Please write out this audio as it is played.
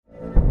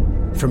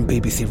From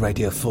BBC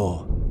Radio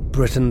 4,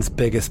 Britain's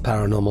biggest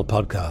paranormal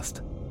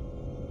podcast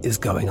is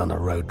going on a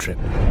road trip.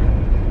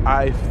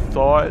 I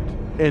thought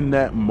in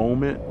that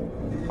moment,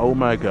 oh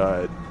my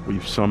God,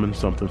 we've summoned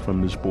something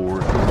from this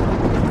board.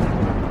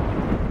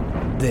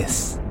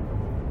 This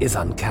is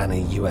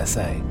Uncanny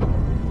USA.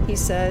 He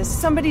says,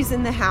 somebody's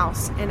in the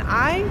house, and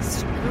I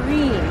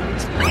screamed.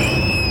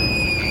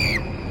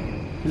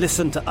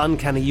 Listen to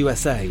Uncanny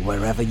USA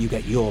wherever you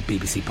get your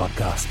BBC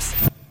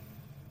podcasts,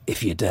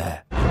 if you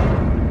dare.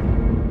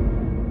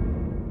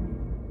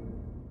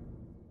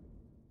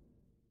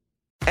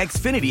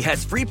 Xfinity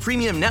has free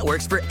premium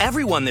networks for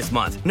everyone this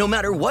month, no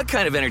matter what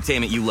kind of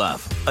entertainment you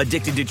love.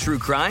 Addicted to true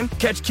crime?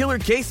 Catch killer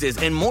cases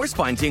and more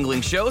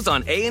spine-tingling shows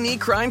on A&E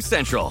Crime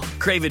Central.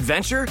 Crave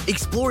adventure?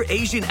 Explore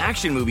Asian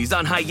action movies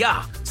on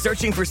Hi-YAH.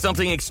 Searching for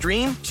something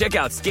extreme? Check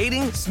out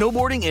skating,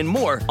 snowboarding, and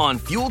more on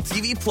Fuel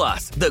TV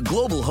Plus, the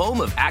global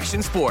home of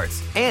action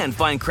sports. And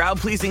find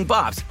crowd-pleasing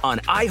bops on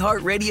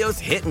iHeartRadio's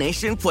Hit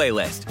Nation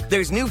playlist.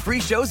 There's new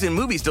free shows and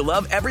movies to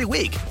love every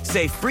week.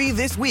 Say free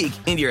this week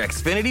in your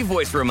Xfinity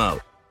voice remote.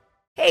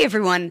 Hey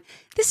everyone,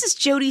 this is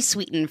Jodie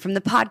Sweetin from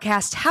the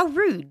podcast How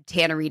Rude,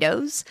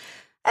 Tanneritos.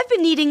 I've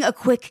been needing a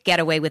quick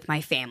getaway with my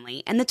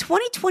family, and the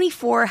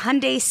 2024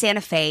 Hyundai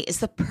Santa Fe is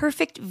the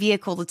perfect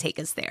vehicle to take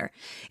us there.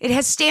 It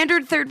has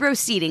standard third-row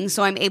seating,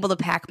 so I'm able to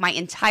pack my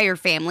entire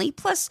family,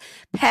 plus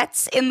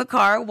pets, in the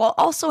car, while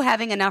also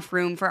having enough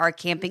room for our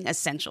camping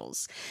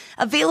essentials.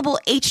 Available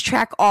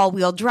H-Track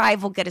all-wheel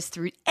drive will get us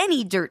through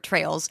any dirt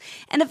trails,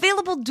 and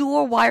available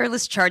dual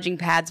wireless charging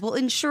pads will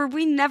ensure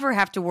we never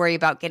have to worry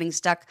about getting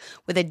stuck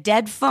with a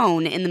dead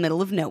phone in the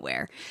middle of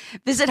nowhere.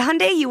 Visit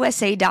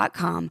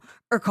HyundaiUSA.com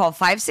or call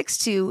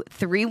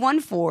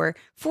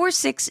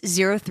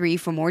 562-314-4603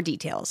 for more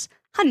details.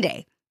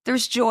 Hyundai,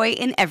 there's joy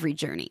in every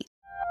journey.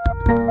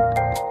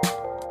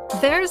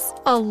 There's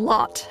a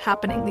lot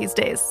happening these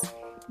days,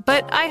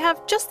 but I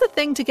have just the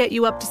thing to get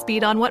you up to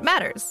speed on what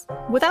matters,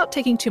 without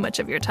taking too much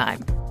of your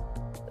time.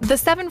 The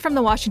 7 from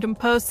the Washington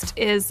Post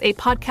is a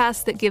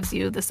podcast that gives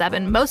you the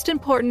 7 most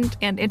important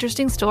and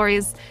interesting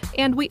stories,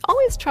 and we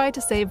always try to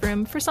save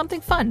room for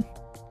something fun.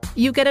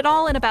 You get it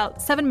all in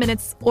about 7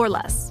 minutes or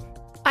less.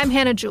 I'm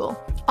Hannah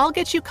Jewell. I'll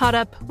get you caught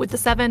up with the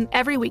 7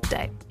 every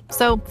weekday.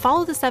 So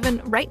follow the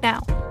 7 right now.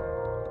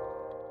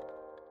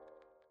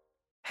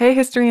 Hey,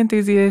 history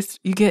enthusiasts.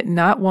 You get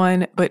not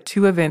one, but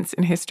 2 events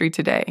in history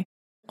today.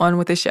 On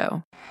with the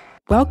show.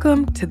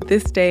 Welcome to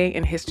This Day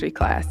in History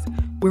class,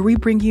 where we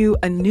bring you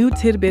a new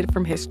tidbit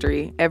from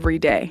history every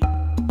day.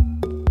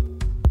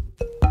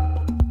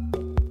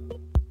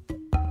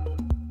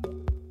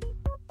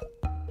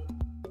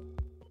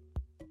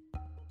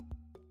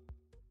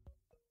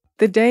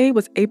 The day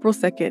was April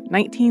 2nd,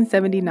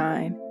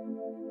 1979.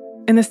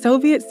 In the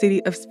Soviet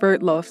city of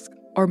Sverdlovsk,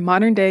 or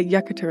modern-day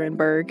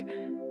Yekaterinburg,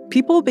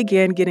 people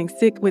began getting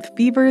sick with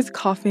fevers,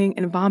 coughing,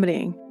 and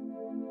vomiting.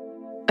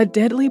 A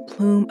deadly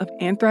plume of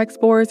anthrax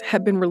spores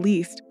had been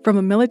released from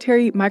a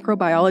military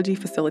microbiology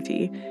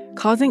facility,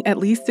 causing at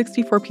least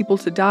 64 people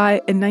to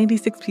die and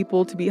 96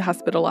 people to be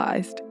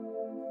hospitalized.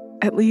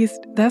 At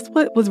least, that's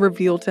what was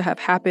revealed to have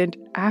happened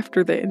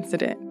after the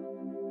incident.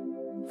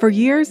 For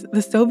years,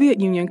 the Soviet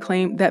Union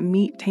claimed that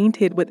meat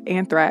tainted with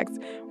anthrax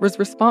was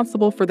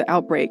responsible for the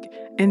outbreak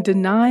and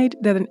denied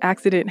that an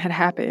accident had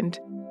happened.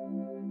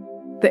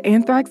 The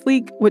anthrax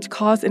leak, which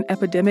caused an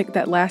epidemic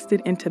that lasted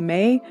into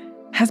May,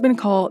 has been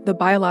called the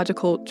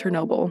biological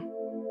Chernobyl.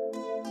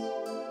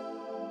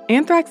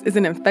 Anthrax is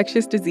an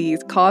infectious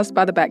disease caused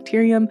by the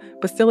bacterium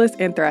Bacillus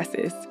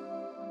anthracis.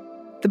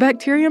 The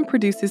bacterium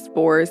produces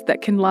spores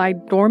that can lie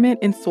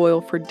dormant in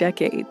soil for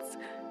decades.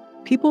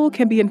 People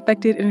can be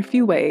infected in a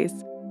few ways.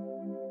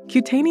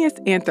 Cutaneous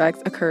anthrax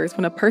occurs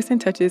when a person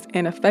touches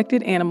an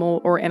affected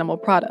animal or animal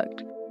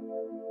product.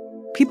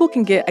 People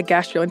can get a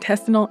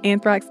gastrointestinal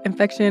anthrax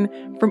infection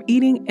from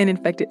eating an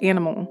infected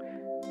animal.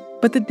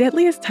 But the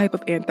deadliest type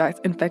of anthrax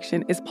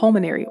infection is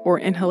pulmonary or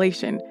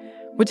inhalation,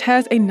 which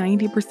has a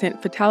 90%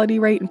 fatality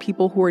rate in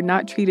people who are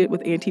not treated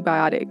with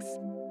antibiotics.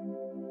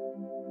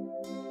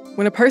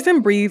 When a person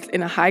breathes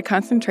in a high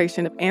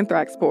concentration of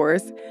anthrax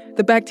spores,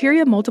 the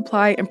bacteria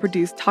multiply and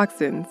produce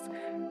toxins.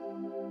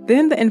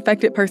 Then the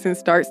infected person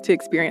starts to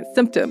experience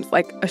symptoms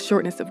like a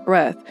shortness of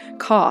breath,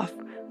 cough,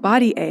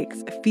 body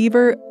aches,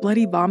 fever,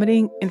 bloody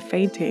vomiting, and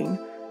fainting.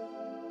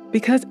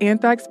 Because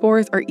anthrax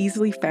spores are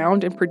easily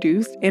found and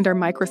produced and are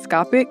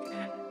microscopic,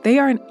 they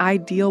are an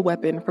ideal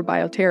weapon for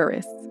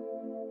bioterrorists.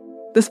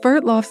 The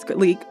Sverdlovsk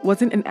leak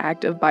wasn't an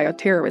act of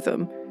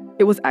bioterrorism.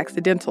 It was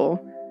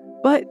accidental,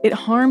 but it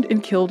harmed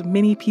and killed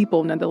many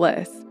people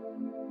nonetheless.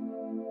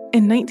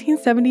 In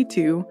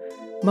 1972,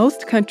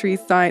 most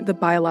countries signed the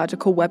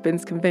Biological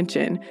Weapons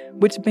Convention,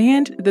 which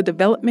banned the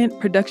development,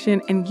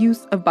 production, and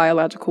use of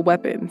biological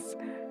weapons.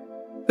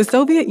 The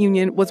Soviet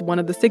Union was one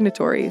of the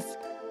signatories.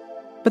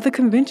 But the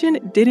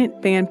convention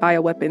didn't ban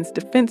bioweapons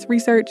defense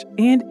research,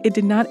 and it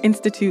did not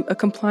institute a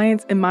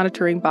compliance and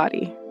monitoring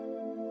body.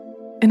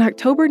 In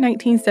October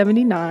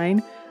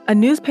 1979, a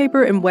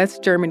newspaper in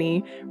West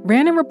Germany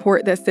ran a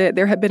report that said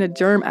there had been a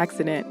germ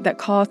accident that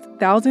caused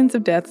thousands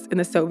of deaths in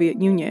the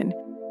Soviet Union.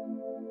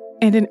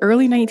 And in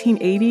early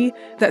 1980,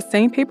 that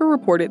same paper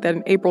reported that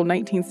in April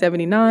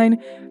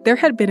 1979, there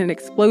had been an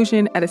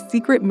explosion at a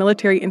secret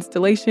military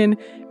installation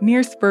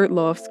near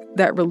Sverdlovsk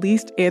that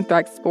released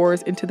anthrax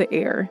spores into the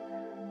air.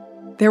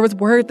 There was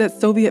word that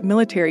Soviet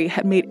military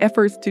had made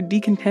efforts to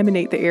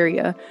decontaminate the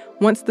area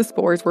once the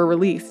spores were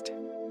released.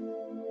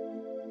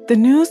 The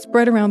news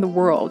spread around the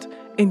world,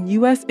 and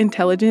U.S.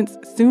 intelligence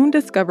soon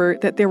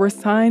discovered that there were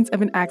signs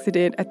of an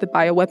accident at the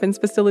bioweapons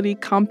facility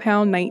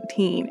Compound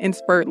 19 in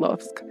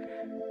Sverdlovsk.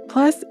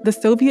 Plus, the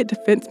Soviet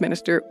defense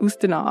minister,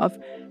 Ustinov,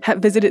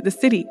 had visited the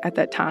city at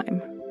that time.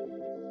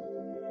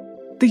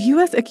 The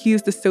U.S.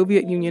 accused the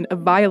Soviet Union of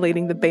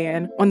violating the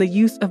ban on the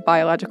use of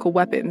biological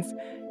weapons,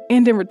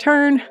 and in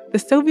return, the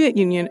Soviet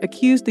Union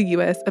accused the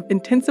U.S. of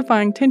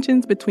intensifying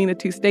tensions between the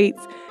two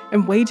states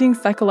and waging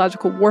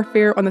psychological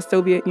warfare on the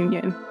Soviet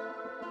Union.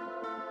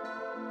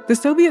 The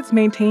Soviets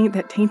maintained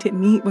that tainted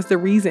meat was the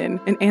reason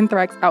an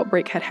anthrax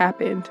outbreak had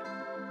happened.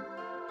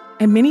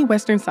 And many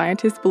Western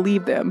scientists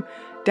believed them,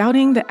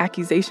 doubting the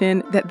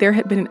accusation that there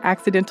had been an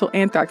accidental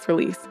anthrax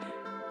release,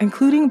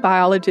 including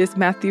biologist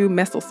Matthew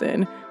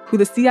Meselson, who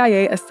the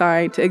CIA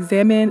assigned to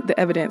examine the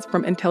evidence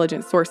from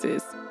intelligence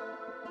sources.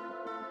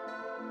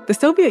 The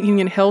Soviet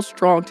Union held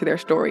strong to their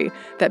story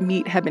that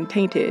meat had been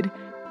tainted,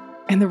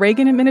 and the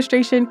Reagan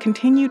administration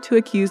continued to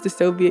accuse the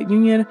Soviet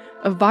Union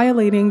of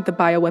violating the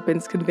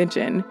Bioweapons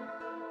Convention.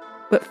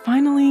 But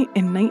finally,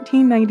 in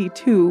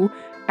 1992,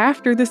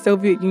 after the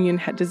Soviet Union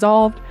had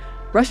dissolved,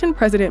 Russian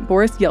President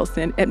Boris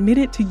Yeltsin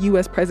admitted to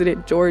U.S.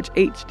 President George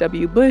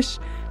H.W. Bush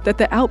that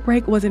the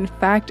outbreak was in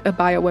fact a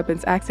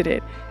bioweapons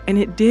accident, and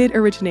it did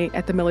originate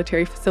at the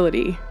military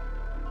facility.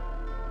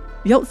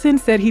 Yeltsin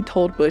said he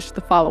told Bush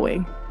the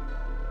following: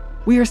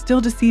 "We are still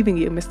deceiving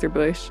you, Mr.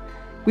 Bush.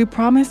 We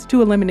promised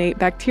to eliminate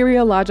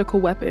bacteriological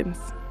weapons.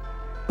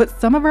 But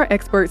some of our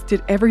experts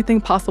did everything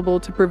possible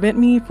to prevent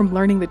me from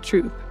learning the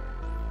truth.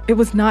 It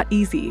was not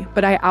easy,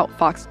 but I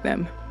outfoxed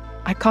them.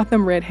 I caught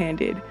them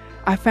red-handed.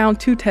 I found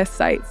 2 test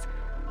sites.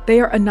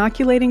 They are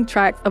inoculating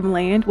tracts of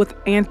land with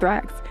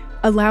anthrax,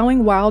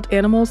 allowing wild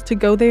animals to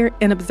go there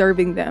and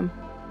observing them."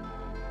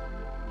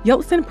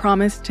 Yeltsin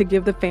promised to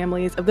give the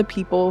families of the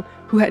people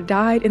who had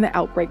died in the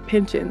outbreak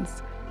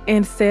pensions,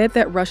 and said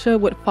that Russia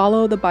would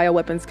follow the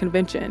Bioweapons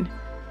Convention.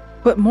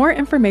 But more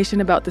information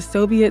about the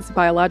Soviets'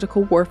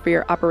 biological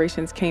warfare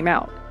operations came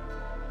out.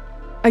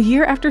 A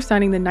year after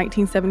signing the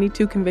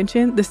 1972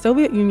 convention, the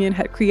Soviet Union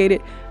had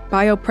created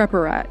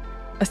Biopreparat,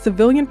 a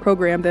civilian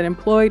program that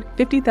employed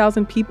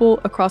 50,000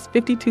 people across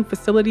 52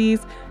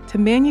 facilities to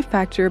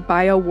manufacture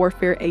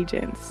biowarfare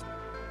agents.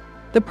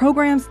 The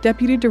program's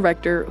deputy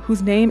director,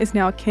 whose name is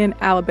now Ken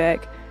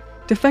Alibek,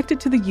 defected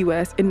to the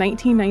U.S. in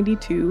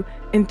 1992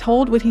 and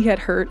told what he had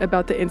heard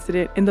about the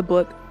incident in the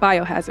book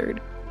Biohazard.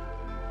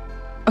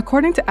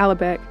 According to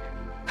Alibek,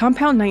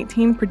 Compound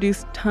 19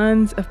 produced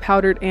tons of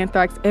powdered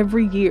anthrax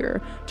every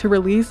year to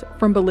release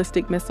from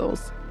ballistic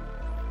missiles.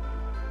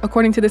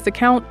 According to this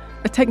account,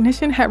 a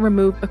technician had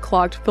removed a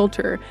clogged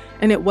filter,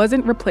 and it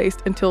wasn't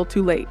replaced until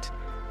too late.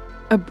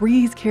 A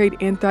breeze carried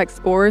anthrax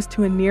spores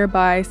to a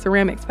nearby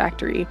ceramics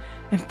factory,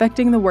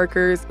 infecting the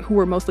workers, who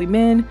were mostly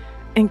men,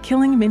 and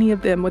killing many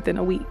of them within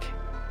a week.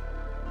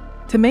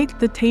 To make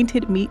the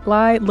tainted meat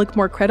lie look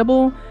more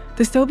credible,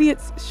 the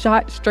Soviets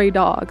shot stray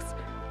dogs,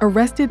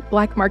 arrested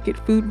black market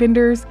food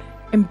vendors,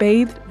 and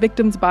bathed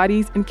victims'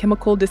 bodies in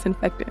chemical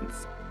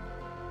disinfectants.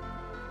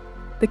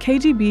 The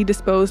KGB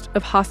disposed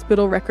of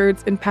hospital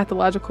records and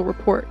pathological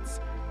reports.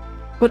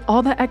 But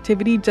all that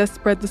activity just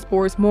spread the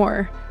spores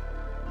more.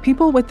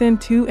 People within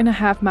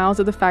 2.5 miles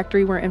of the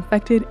factory were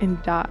infected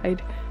and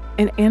died,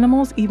 and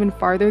animals even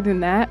farther than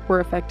that were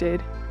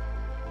affected.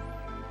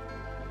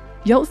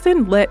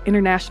 Yeltsin let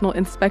international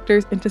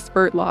inspectors into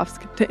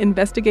Sverdlovsk to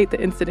investigate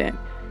the incident,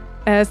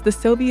 as the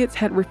Soviets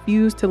had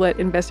refused to let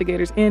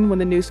investigators in when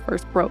the news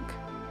first broke.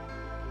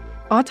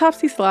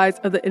 Autopsy slides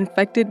of the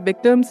infected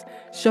victims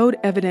showed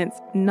evidence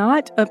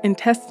not of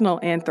intestinal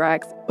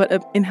anthrax, but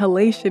of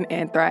inhalation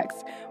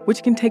anthrax,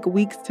 which can take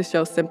weeks to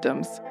show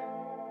symptoms.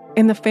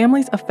 And the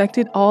families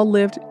affected all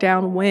lived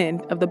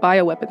downwind of the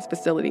bioweapons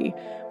facility,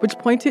 which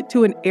pointed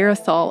to an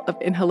aerosol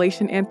of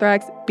inhalation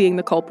anthrax being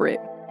the culprit.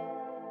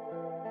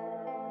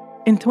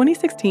 In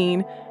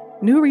 2016,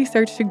 new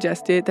research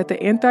suggested that the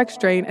anthrax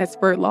strain at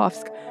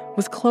Sverdlovsk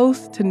was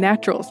close to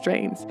natural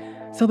strains,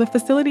 so the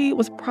facility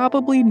was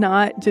probably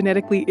not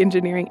genetically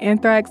engineering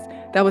anthrax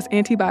that was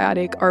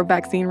antibiotic or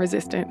vaccine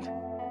resistant.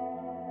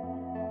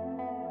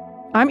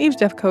 I'm Eve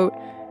Jeffcoat,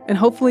 and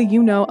hopefully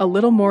you know a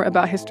little more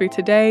about history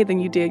today than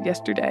you did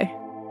yesterday.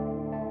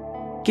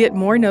 Get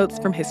more notes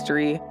from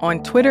history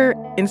on Twitter,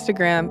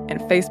 Instagram, and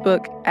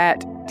Facebook at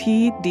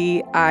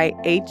TDIHC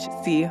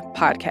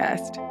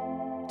Podcast.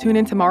 Tune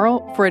in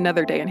tomorrow for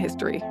another day in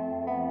history.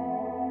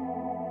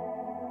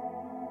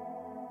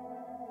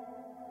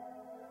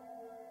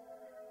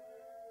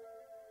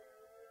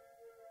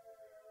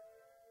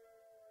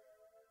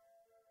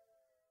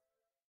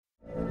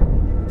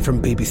 From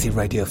BBC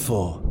Radio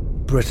 4,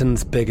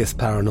 Britain's biggest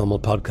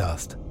paranormal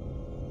podcast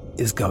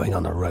is going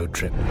on a road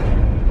trip.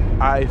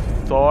 I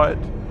thought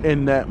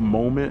in that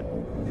moment,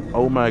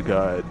 oh my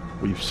God,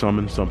 we've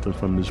summoned something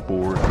from this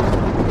board.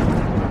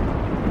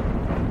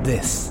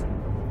 This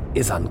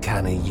is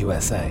Uncanny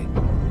USA.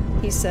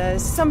 He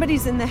says,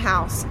 somebody's in the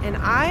house, and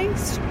I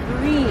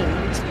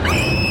screamed.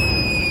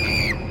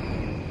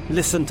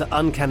 Listen to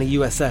Uncanny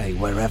USA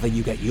wherever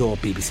you get your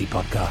BBC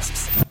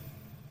podcasts,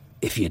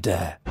 if you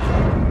dare.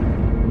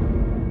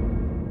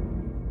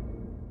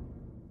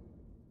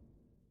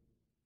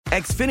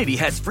 Xfinity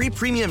has free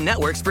premium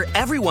networks for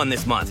everyone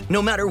this month,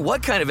 no matter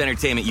what kind of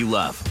entertainment you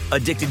love.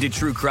 Addicted to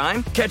true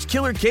crime? Catch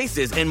killer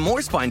cases and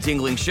more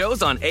spine-tingling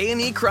shows on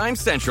A&E Crime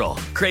Central.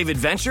 Crave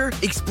adventure?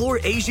 Explore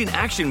Asian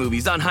action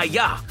movies on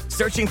Hayya.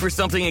 Searching for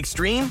something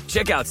extreme?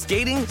 Check out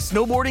skating,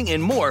 snowboarding,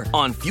 and more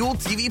on Fuel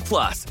TV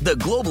Plus, the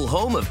global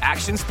home of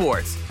action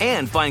sports.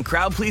 And find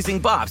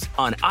crowd-pleasing bops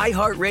on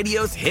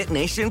iHeartRadio's Hit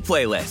Nation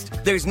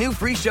playlist. There's new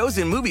free shows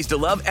and movies to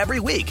love every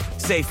week.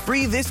 Say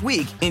free this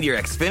week in your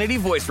Xfinity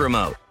voice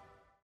remote.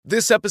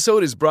 This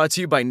episode is brought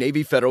to you by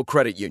Navy Federal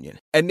Credit Union.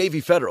 At Navy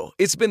Federal,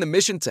 it's been the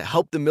mission to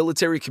help the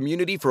military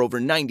community for over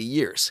 90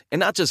 years. And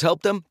not just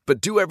help them, but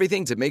do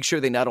everything to make sure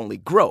they not only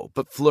grow,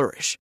 but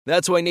flourish.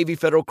 That's why Navy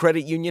Federal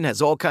Credit Union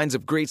has all kinds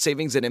of great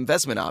savings and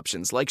investment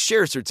options like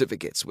share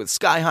certificates with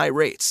sky-high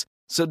rates.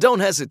 So don't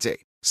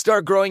hesitate.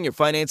 Start growing your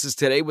finances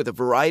today with a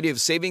variety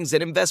of savings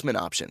and investment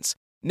options.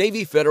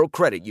 Navy Federal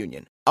Credit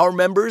Union. Our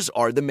members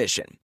are the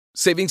mission.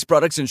 Savings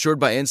products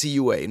insured by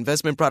NCUA.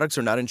 Investment products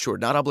are not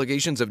insured, not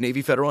obligations of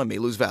Navy Federal and may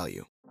lose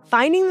value.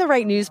 Finding the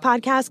right news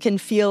podcast can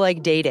feel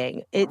like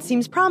dating. It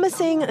seems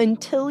promising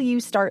until you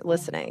start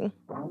listening.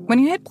 When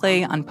you hit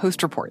play on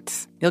Post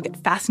Reports, you'll get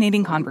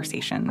fascinating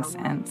conversations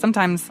and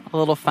sometimes a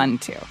little fun,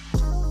 too.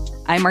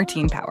 I'm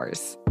Martine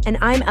Powers. And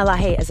I'm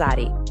Elahe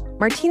Azadi.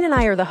 Martine and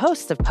I are the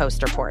hosts of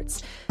Post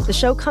Reports. The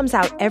show comes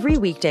out every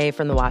weekday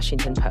from The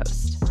Washington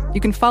Post. You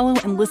can follow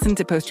and listen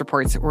to Post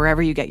Reports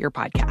wherever you get your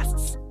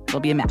podcasts. It'll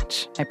be a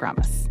match, I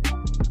promise.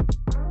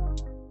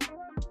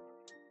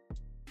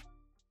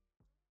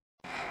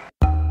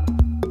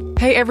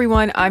 Hey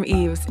everyone, I'm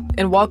Eves,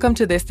 and welcome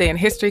to This Day in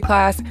History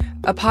Class,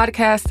 a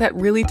podcast that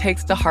really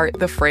takes to heart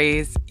the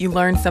phrase, you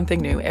learn something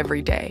new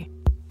every day.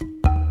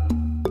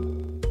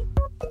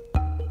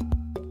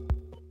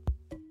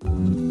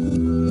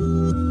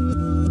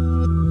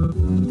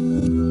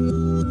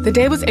 The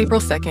day was April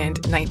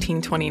 2nd,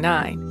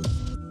 1929.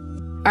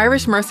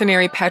 Irish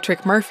mercenary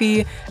Patrick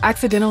Murphy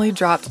accidentally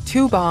dropped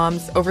 2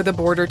 bombs over the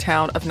border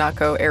town of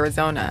Naco,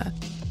 Arizona.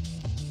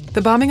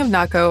 The bombing of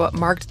Naco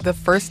marked the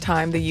first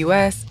time the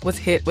U.S. was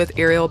hit with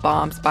aerial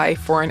bombs by a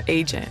foreign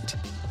agent.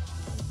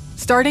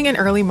 Starting in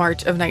early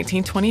March of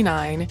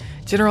 1929,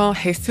 General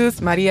Jesus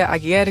Maria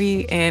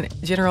Aguirre and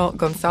General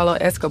Gonzalo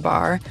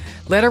Escobar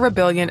led a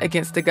rebellion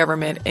against the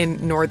government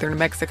in northern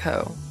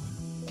Mexico.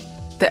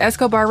 The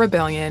Escobar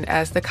Rebellion,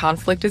 as the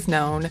conflict is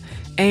known,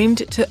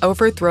 aimed to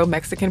overthrow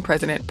Mexican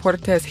President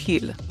Portes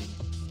Gil.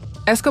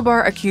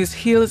 Escobar accused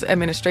Gil's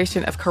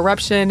administration of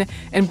corruption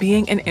and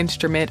being an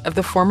instrument of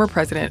the former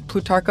president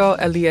Plutarco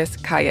Elias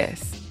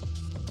Calles.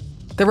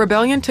 The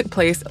rebellion took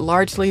place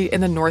largely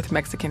in the North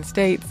Mexican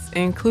states,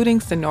 including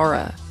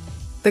Sonora.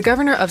 The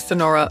governor of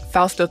Sonora,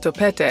 Fausto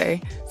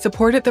Topete,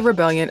 supported the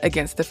rebellion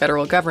against the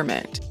federal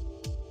government.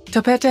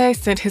 Topete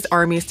sent his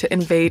armies to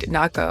invade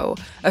Naco,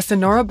 a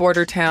Sonora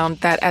border town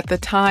that at the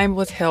time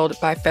was held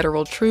by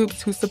federal troops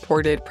who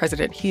supported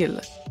President Gil.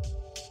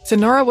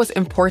 Sonora was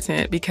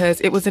important because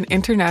it was an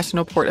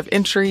international port of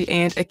entry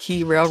and a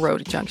key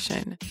railroad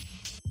junction.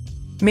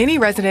 Many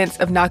residents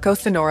of Naco,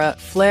 Sonora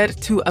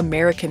fled to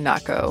American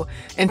Naco,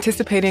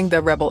 anticipating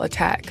the rebel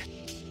attack.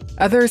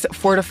 Others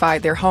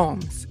fortified their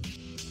homes.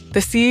 The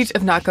siege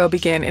of Naco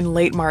began in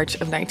late March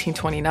of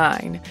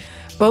 1929.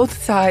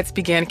 Both sides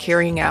began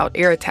carrying out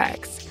air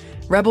attacks.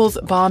 Rebels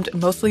bombed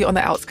mostly on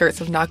the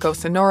outskirts of Naco,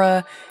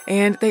 Sonora,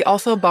 and they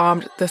also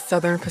bombed the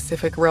Southern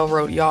Pacific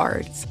Railroad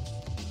yards.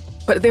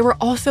 But they were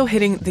also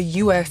hitting the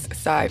U.S.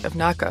 side of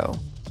Naco.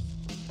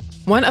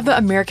 One of the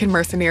American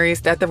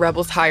mercenaries that the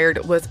rebels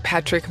hired was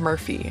Patrick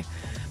Murphy.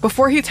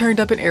 Before he turned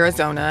up in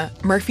Arizona,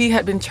 Murphy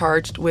had been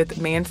charged with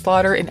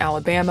manslaughter in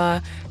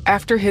Alabama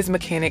after his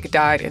mechanic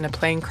died in a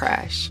plane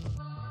crash.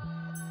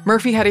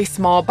 Murphy had a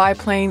small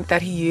biplane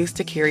that he used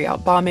to carry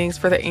out bombings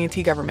for the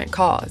anti-government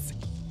cause.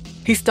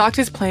 He stocked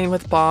his plane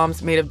with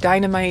bombs made of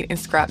dynamite and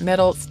scrap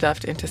metal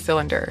stuffed into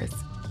cylinders.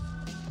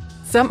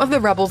 Some of the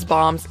rebels'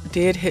 bombs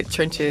did hit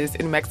trenches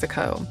in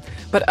Mexico,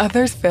 but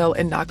others fell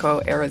in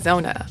Naco,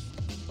 Arizona.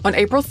 On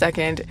April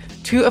 2nd,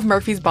 2 of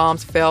Murphy's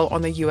bombs fell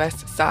on the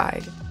U.S.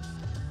 side.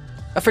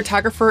 A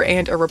photographer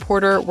and a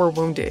reporter were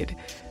wounded.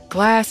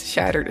 Glass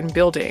shattered in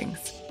buildings.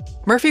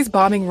 Murphy's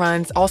bombing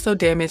runs also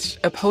damaged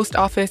a post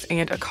office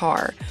and a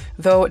car,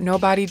 though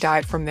nobody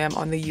died from them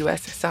on the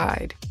U.S.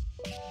 side.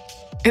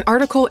 An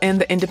article in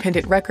the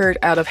Independent Record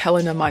out of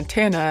Helena,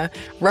 Montana,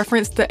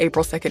 referenced the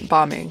April 2nd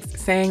bombings,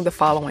 saying the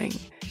following: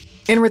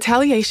 "In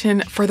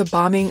retaliation for the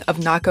bombing of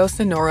Naco,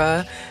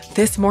 Sonora,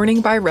 this morning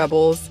by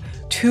rebels,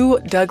 2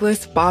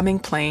 Douglas bombing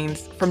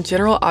planes from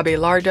General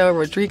Abelardo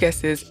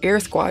Rodriguez's air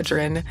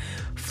squadron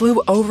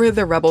flew over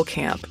the rebel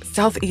camp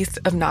southeast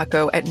of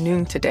Naco at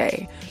noon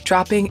today,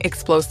 dropping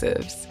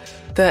explosives.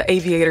 The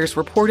aviators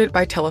reported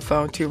by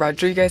telephone to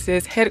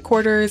Rodriguez's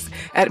headquarters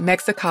at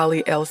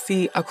Mexicali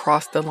LC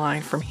across the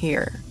line from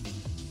here.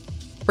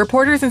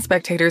 Reporters and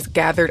spectators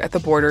gathered at the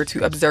border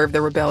to observe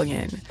the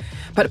rebellion.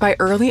 But by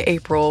early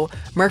April,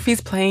 Murphy's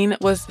plane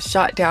was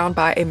shot down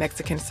by a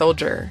Mexican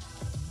soldier.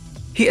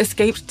 He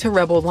escaped to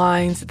rebel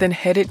lines, then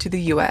headed to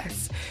the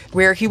U.S.,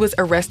 where he was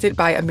arrested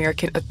by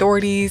American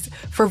authorities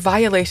for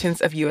violations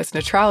of U.S.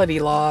 neutrality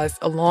laws,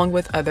 along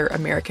with other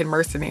American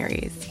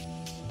mercenaries.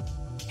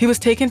 He was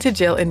taken to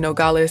jail in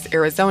Nogales,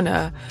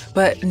 Arizona,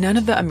 but none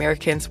of the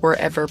Americans were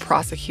ever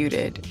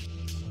prosecuted.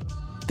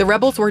 The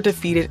rebels were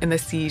defeated in the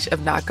siege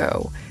of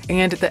Naco,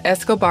 and the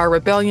Escobar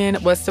Rebellion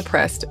was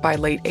suppressed by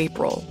late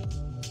April.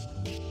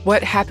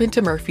 What happened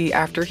to Murphy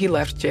after he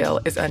left jail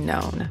is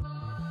unknown.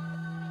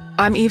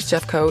 I'm Eve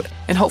Jeffcoat,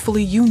 and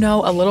hopefully you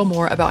know a little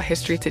more about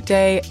history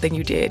today than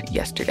you did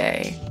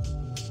yesterday.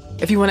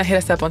 If you want to hit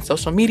us up on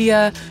social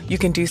media, you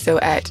can do so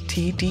at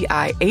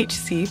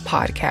TDIHC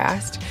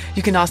Podcast.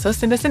 You can also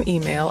send us an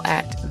email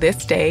at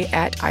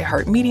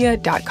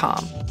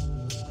thisday@iheartmedia.com.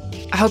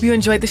 I hope you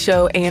enjoyed the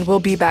show, and we'll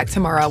be back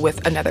tomorrow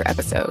with another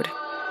episode.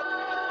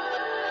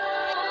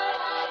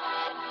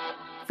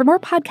 For more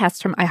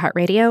podcasts from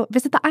iHeartRadio,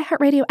 visit the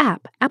iHeartRadio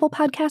app, Apple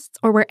Podcasts,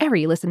 or wherever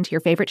you listen to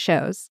your favorite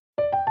shows.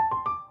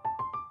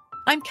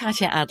 I'm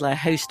Katya Adler,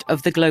 host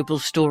of The Global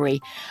Story.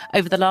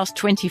 Over the last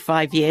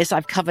 25 years,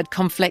 I've covered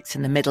conflicts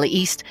in the Middle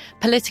East,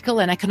 political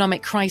and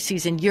economic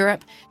crises in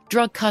Europe,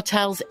 drug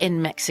cartels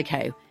in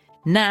Mexico.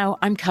 Now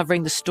I'm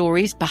covering the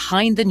stories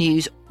behind the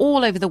news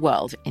all over the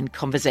world in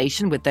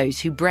conversation with those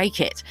who break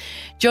it.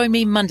 Join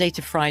me Monday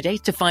to Friday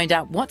to find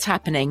out what's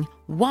happening,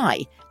 why,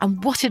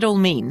 and what it all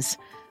means.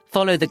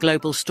 Follow The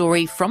Global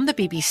Story from the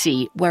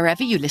BBC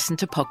wherever you listen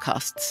to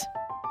podcasts.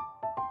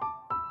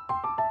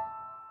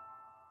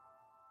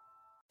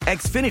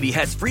 Xfinity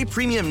has free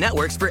premium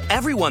networks for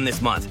everyone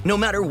this month, no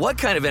matter what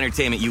kind of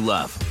entertainment you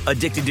love.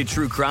 Addicted to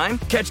true crime?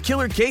 Catch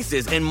killer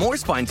cases and more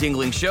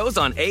spine-tingling shows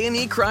on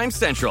A&E Crime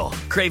Central.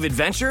 Crave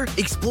adventure?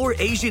 Explore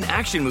Asian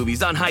action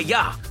movies on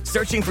Hi-YAH.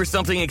 Searching for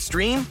something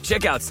extreme?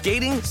 Check out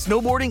skating,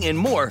 snowboarding, and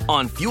more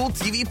on Fuel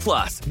TV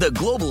Plus, the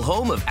global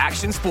home of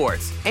action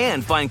sports.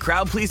 And find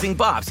crowd-pleasing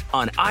bops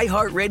on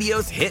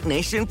iHeartRadio's Hit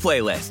Nation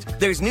playlist.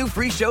 There's new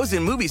free shows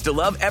and movies to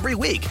love every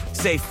week.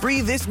 Say free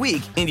this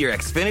week in your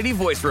Xfinity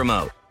voice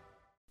remote.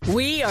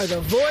 We are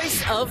the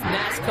voice of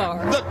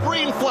NASCAR. The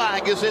green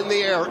flag is in the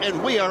air,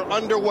 and we are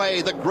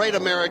underway. The Great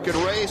American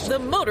Race. The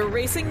Motor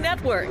Racing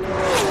Network.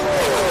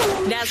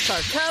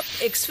 NASCAR Cup,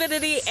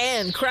 Xfinity,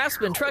 and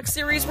Craftsman Truck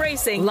Series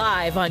Racing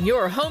live on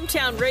your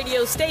hometown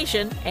radio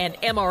station and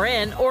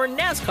MRN or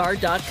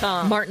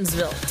NASCAR.com.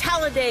 Martinsville,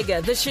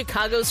 Talladega, the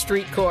Chicago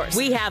Street Course.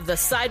 We have the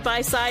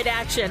side-by-side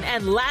action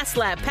and last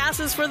lap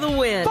passes for the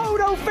win.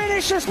 Photo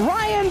finishes.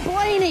 Ryan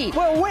Blaney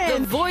will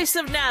win. The voice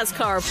of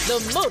NASCAR,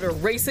 the Motor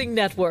Racing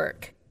Network.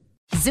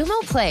 Xumo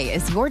Play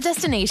is your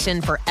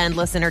destination for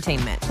endless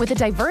entertainment. With a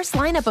diverse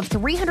lineup of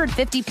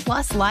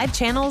 350-plus live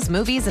channels,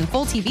 movies, and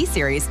full TV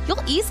series,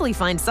 you'll easily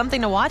find something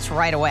to watch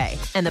right away.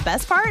 And the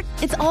best part?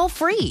 It's all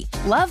free.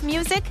 Love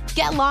music?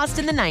 Get lost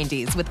in the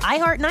 90s with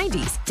iHeart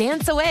 90s,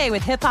 dance away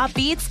with hip-hop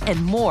beats,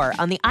 and more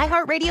on the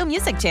iHeartRadio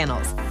music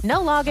channels. No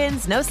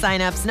logins, no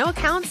signups, no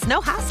accounts,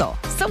 no hassle.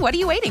 So what are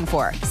you waiting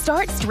for?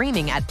 Start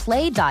streaming at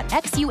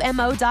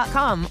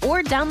play.xumo.com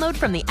or download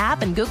from the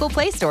app and Google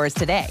Play stores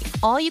today.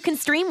 All you can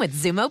stream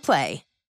with Xumo Play.